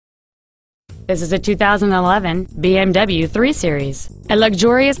This is a 2011 BMW 3 Series, a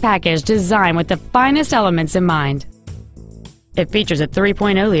luxurious package designed with the finest elements in mind. It features a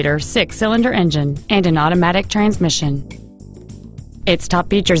 3.0-liter six-cylinder engine and an automatic transmission. Its top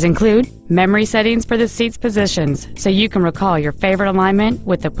features include memory settings for the seat's positions so you can recall your favorite alignment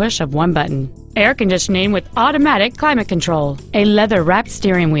with the push of one button, air conditioning with automatic climate control, a leather-wrapped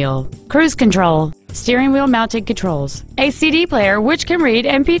steering wheel, cruise control, steering wheel mounted controls, a CD player which can read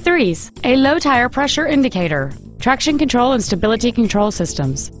MP3s, a low tire pressure indicator, traction control and stability control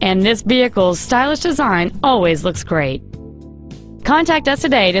systems, and this vehicle's stylish design always looks great. Contact us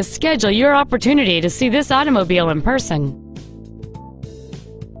today to schedule your opportunity to see this automobile in person.